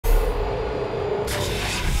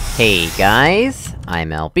Hey guys, I'm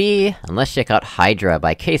LB, and let's check out Hydra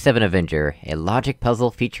by K7 Avenger, a logic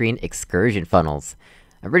puzzle featuring excursion funnels.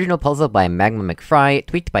 Original puzzle by Magma McFry,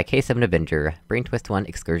 tweaked by K7 Avenger, Brain Twist 1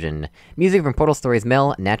 Excursion. Music from Portal Stories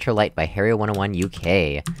Mill, Natural Light by Harry 101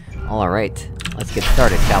 UK. Alright, let's get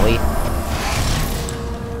started, shall we?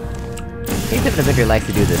 K7 Avenger likes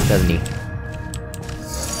to do this, doesn't he?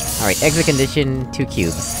 Alright, exit condition, 2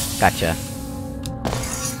 cubes. Gotcha.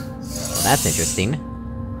 Well, that's interesting.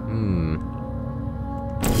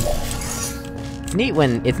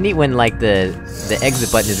 It's neat when, like, the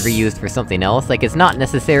exit button is reused for something else. Like, it's not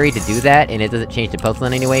necessary to do that, and it doesn't change the puzzle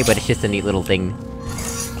in any way, but it's just a neat little thing.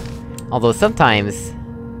 Although sometimes...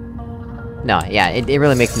 No, yeah, it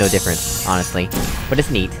really makes no difference, honestly. But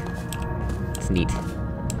it's neat. It's neat.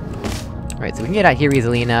 Alright, so we can get out here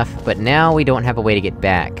easily enough, but now we don't have a way to get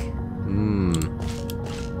back.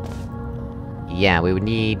 Yeah, we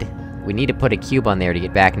need to put a cube on there to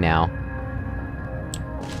get back now.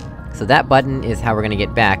 So that button is how we're gonna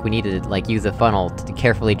get back. We need to, like, use a funnel to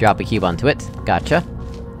carefully drop a cube onto it. Gotcha.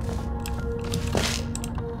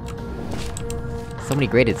 So many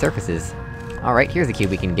graded surfaces. Alright, here's a cube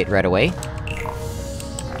we can get right away.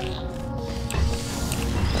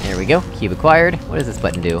 There we go, cube acquired. What does this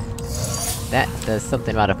button do? That does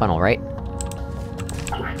something about a funnel, right?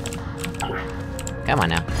 Come on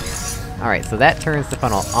now. Alright, so that turns the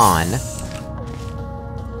funnel on.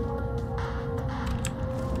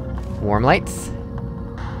 Warm lights?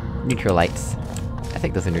 Neutral lights. I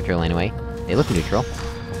think those are neutral anyway. They look neutral.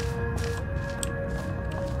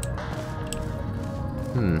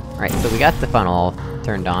 Alright, so we got the funnel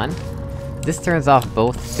turned on. This turns off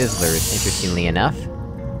both fizzlers, interestingly enough.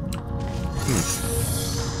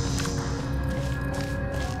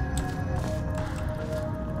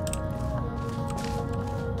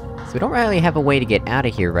 So we don't really have a way to get out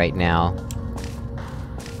of here right now.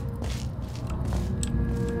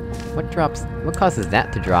 What causes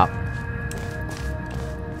that to drop?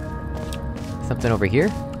 Something over here?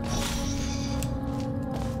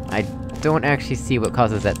 I don't actually see what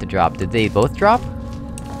causes that to drop. Did they both drop?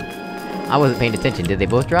 I wasn't paying attention, did they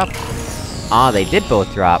both drop? Ah, they did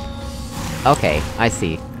both drop! Okay, I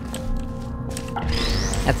see.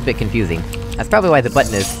 That's a bit confusing. That's probably why the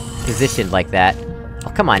button is positioned like that.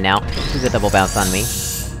 Oh, come on now, do the double bounce on me.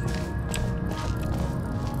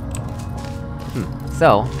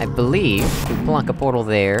 So, I believe we plunk a portal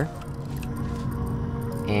there...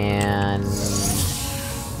 and...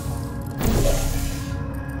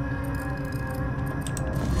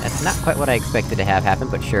 That's not quite what I expected to have happen,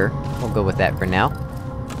 but sure. We'll go with that for now.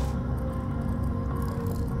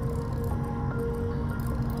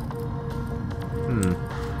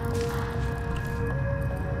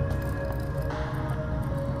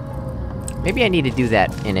 Maybe I need to do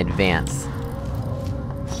that in advance.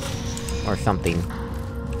 Or something.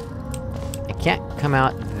 I can't come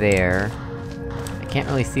out there. I can't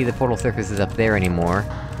really see the portal surfaces up there anymore.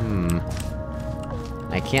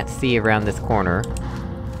 I can't see around this corner.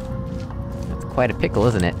 That's quite a pickle,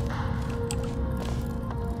 isn't it?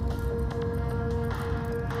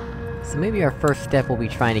 So maybe our first step will be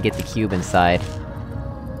trying to get the cube inside.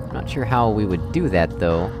 I'm not sure how we would do that,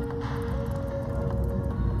 though.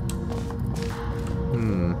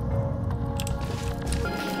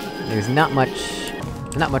 There's not much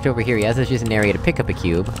over here yet, so it's just an area to pick up a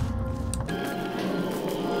cube.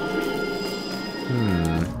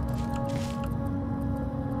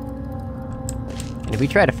 And if we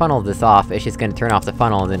try to funnel this off, it's just gonna turn off the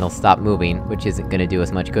funnel and then it'll stop moving, which isn't gonna do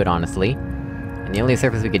us much good, honestly. And the only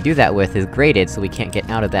surface we could do that with is graded, so we can't get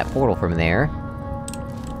out of that portal from there.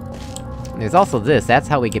 And there's also this, that's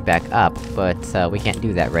how we get back up, but, we can't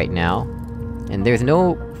do that right now. And there's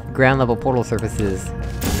no ground-level portal surfaces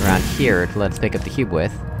around here to let us pick up the cube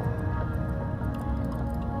with.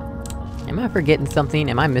 Am I forgetting something?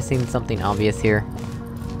 Am I missing something obvious here?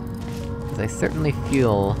 Because I certainly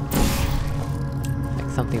feel... like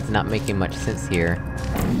something's not making much sense here.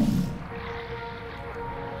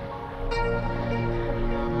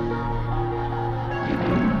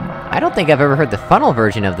 I don't think I've ever heard the funnel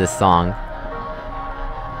version of this song.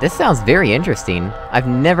 This sounds very interesting. I've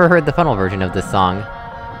never heard the funnel version of this song.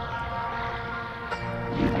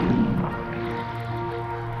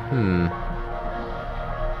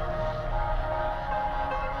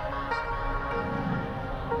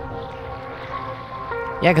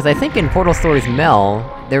 Yeah, cause I think in Portal Stories Mel,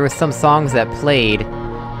 there were some songs that played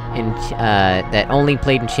in, that only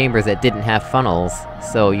played in chambers that didn't have funnels,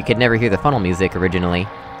 so you could never hear the funnel music originally.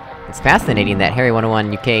 It's fascinating that Harry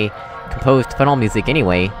 101 UK composed funnel music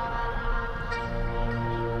anyway.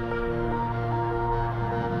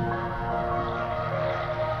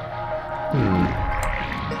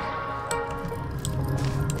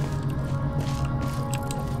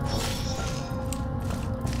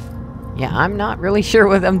 Yeah, I'm not really sure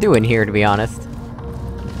what I'm doing here, to be honest.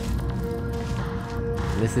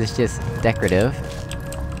 This is just decorative.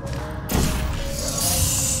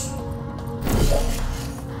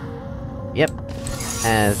 Yep,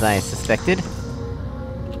 as I suspected.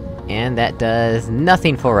 And that does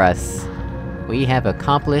nothing for us. We have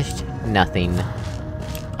accomplished nothing.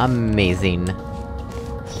 Amazing.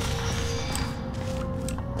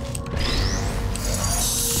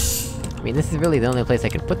 I mean, this is really the only place I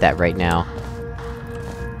can put that right now.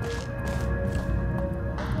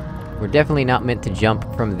 We're definitely not meant to jump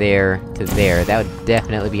from there to there. That would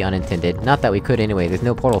definitely be unintended. Not that we could anyway, there's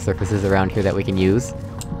no portal surfaces around here that we can use.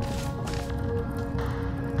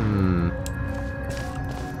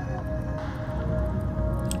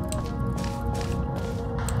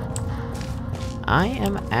 I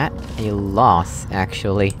am at a loss,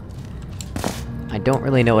 actually. I don't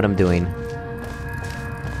really know what I'm doing.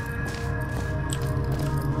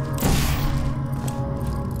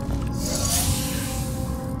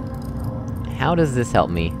 How does this help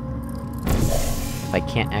me? If I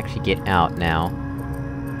can't actually get out now.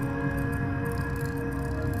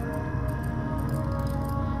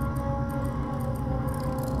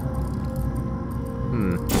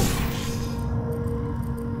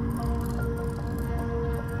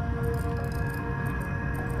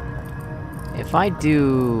 If I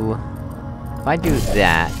do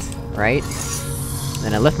that, right?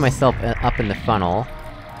 Then I lift myself up in the funnel.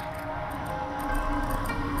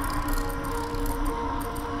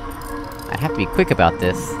 I'd have to be quick about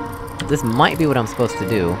this. This might be what I'm supposed to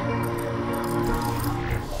do.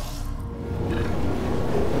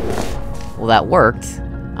 Well, that worked.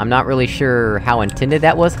 I'm not really sure how intended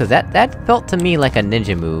that was, cause that felt to me like a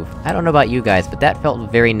ninja move. I don't know about you guys, but that felt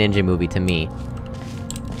very ninja movie to me.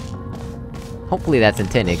 Hopefully that's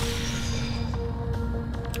intended.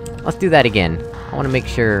 Let's do that again. I wanna make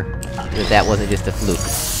sure that that wasn't just a fluke.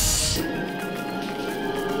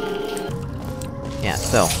 Yeah,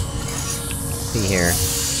 so... see here.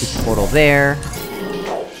 Keep the portal there.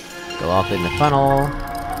 Go off in the funnel.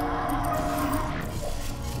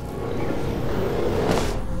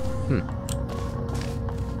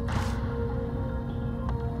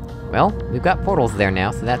 Well, we've got portals there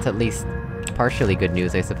now, so that's at least partially good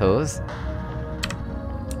news, I suppose.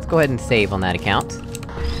 Let's go ahead and save on that account.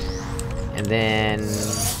 And then...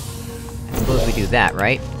 I suppose we do that,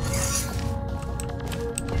 right?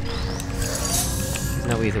 There's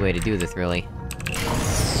no easy way to do this, really.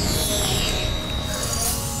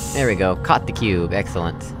 There we go, caught the cube,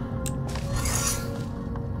 excellent.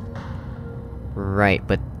 Right,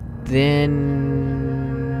 but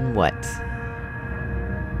then... what?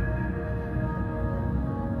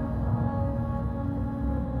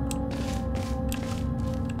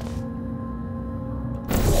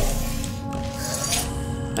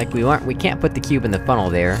 Like, we can't put the cube in the funnel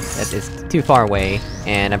there. That is too far away,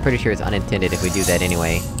 and I'm pretty sure it's unintended if we do that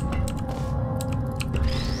anyway.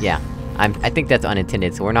 Yeah. I think that's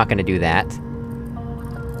unintended, so we're not gonna do that.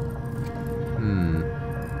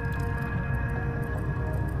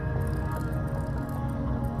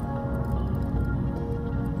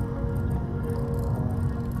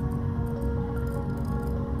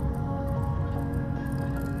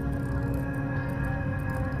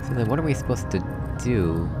 So then what are we supposed to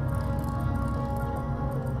do?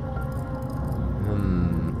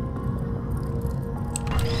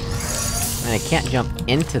 And I can't jump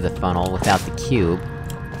into the funnel without the cube.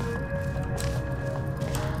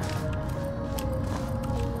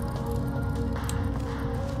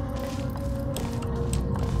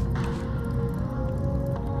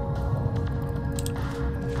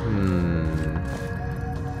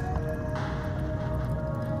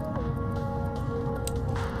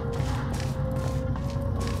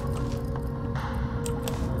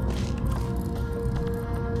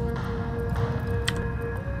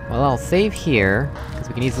 Well, I'll save here, because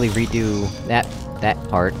we can easily redo that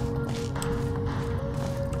part.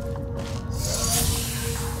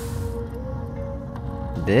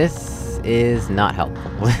 This is not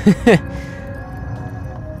helpful.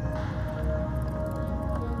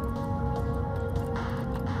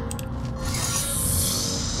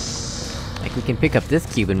 Like, we can pick up this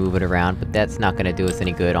cube and move it around, but that's not gonna do us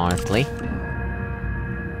any good, honestly.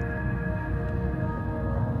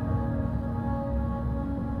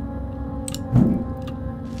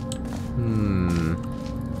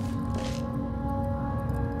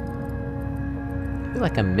 I feel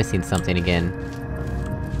like I'm missing something again.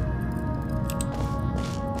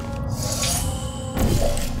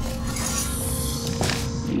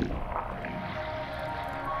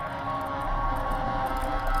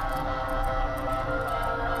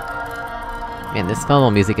 Man, this funnel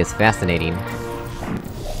music is fascinating.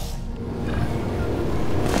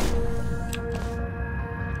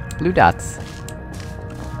 Blue dots.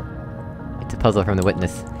 It's a puzzle from the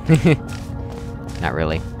witness. Not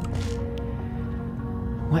really.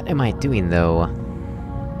 What am I doing, though?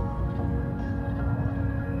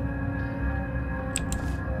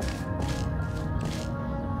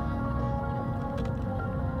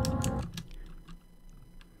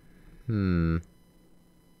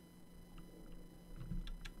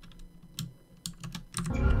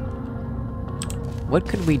 What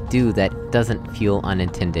could we do that doesn't feel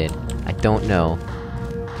unintended? I don't know.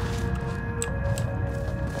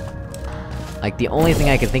 Like, the only thing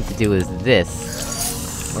I can think to do is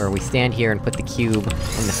this, where we stand here and put the cube in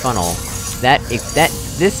the funnel.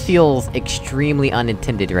 This feels extremely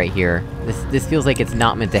unintended right here. This feels like it's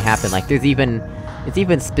not meant to happen, like it's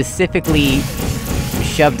even specifically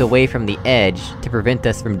shoved away from the edge to prevent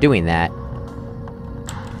us from doing that.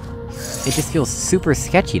 It just feels super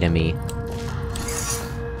sketchy to me.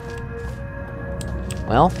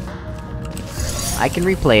 Well, I can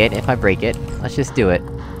replay it if I break it. Let's just do it.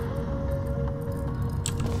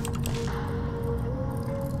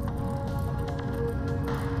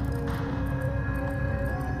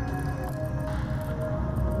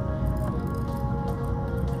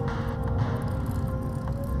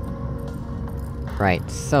 Right,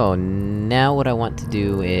 so now what I want to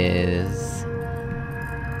do is...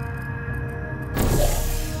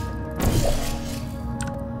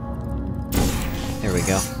 There we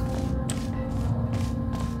go.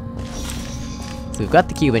 So we've got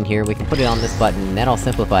the cube in here, we can put it on this button, that'll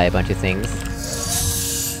simplify a bunch of things.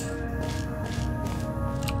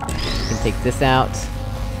 We can take this out.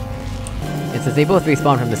 And since they both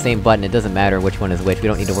respawn from the same button, it doesn't matter which one is which, we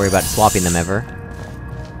don't need to worry about swapping them ever.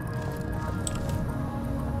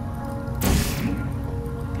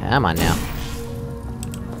 Come on now.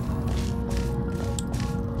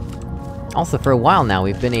 Also, for a while now,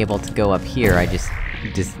 we've been able to go up here, I just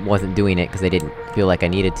wasn't doing it because I didn't feel like I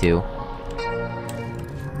needed to.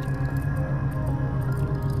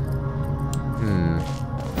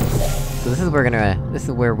 So this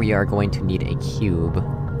is where we are going to need a cube.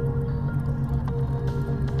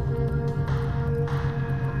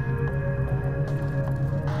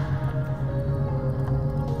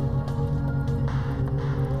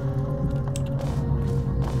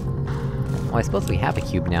 Well, I suppose we have a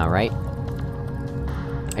cube now, right?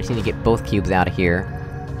 I just need to get both cubes out of here.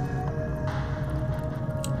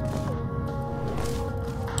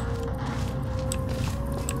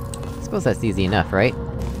 I suppose that's easy enough, right?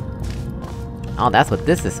 Oh, that's what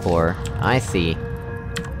this is for. I see.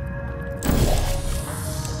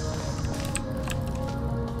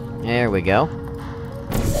 There we go.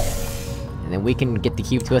 And then we can get the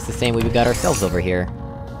cube to us the same way we got ourselves over here.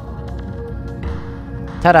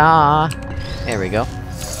 Ta-da! There we go.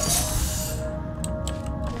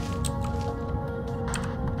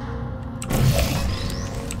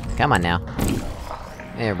 Come on now.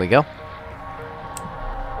 There we go.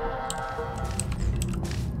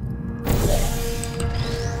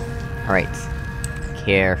 Alright.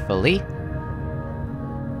 Carefully.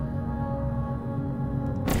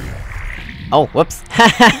 Oh, whoops!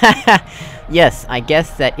 Yes, I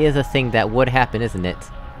guess that is a thing that would happen, isn't it?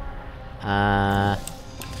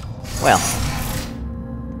 Well...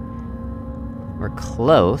 We're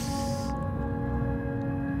close...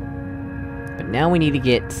 But now we need to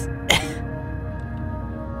get...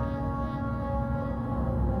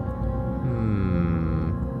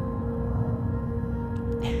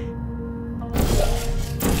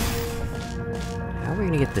 How are we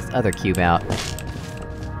gonna get this other cube out?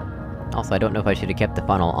 Also, I don't know if I should've kept the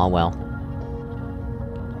funnel, all well.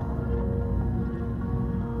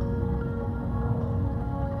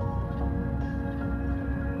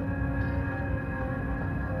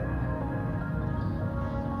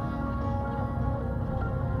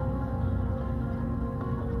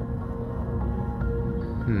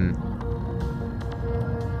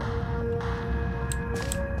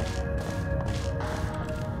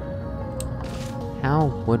 How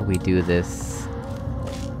would we do this?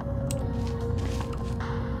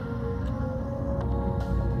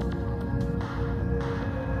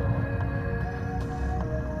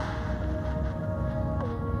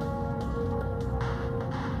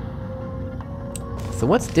 So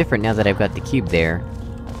what's different now that I've got the cube there?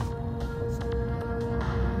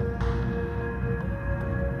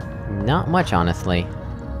 Not much, honestly.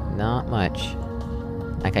 Not much.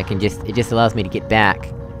 Like, it just allows me to get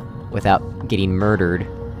back without getting murdered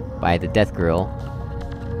by the death grill.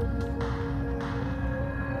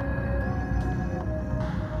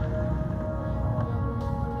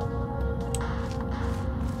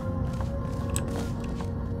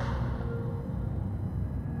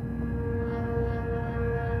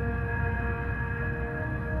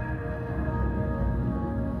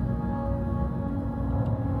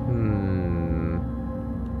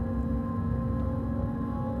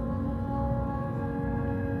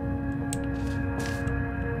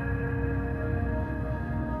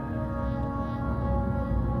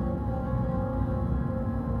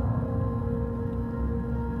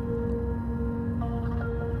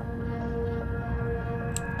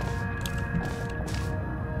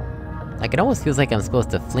 Like, it almost feels like I'm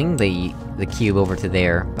supposed to fling the cube over to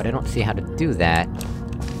there, but I don't see how to do that.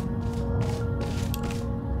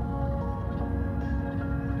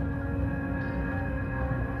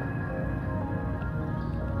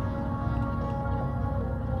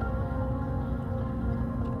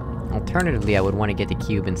 Alternatively, I would want to get the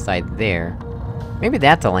cube inside there. Maybe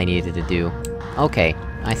that's all I needed to do. Okay,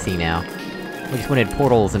 I see now. We just wanted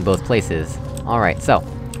portals in both places. Alright, so...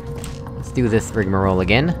 let's do this rigmarole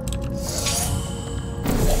again.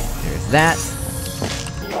 There's that.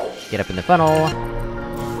 Get up in the funnel.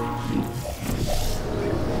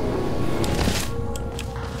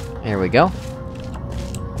 There we go.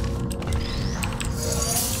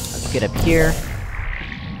 Let's get up here.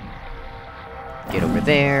 Get over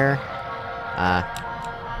there.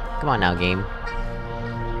 Come on now, game.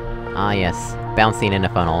 Ah yes, bouncing in a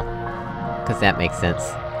funnel. Cause that makes sense.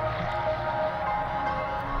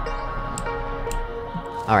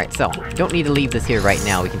 Alright, so, don't need to leave this here right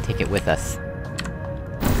now, we can take it with us.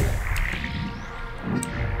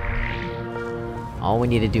 All we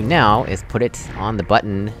need to do now is put it on the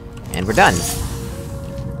button, and we're done!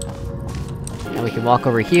 And we can walk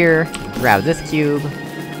over here, grab this cube...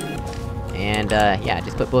 and, yeah,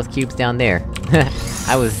 just put both cubes down there.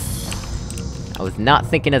 I was not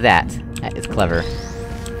thinking of that. That is clever.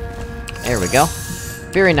 There we go.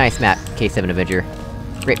 Very nice map, K7 Avenger.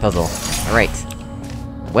 Great puzzle. Alright.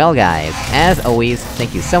 Well guys, as always,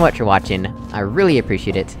 thank you so much for watching, I really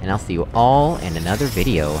appreciate it, and I'll see you all in another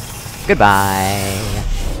video. Goodbye!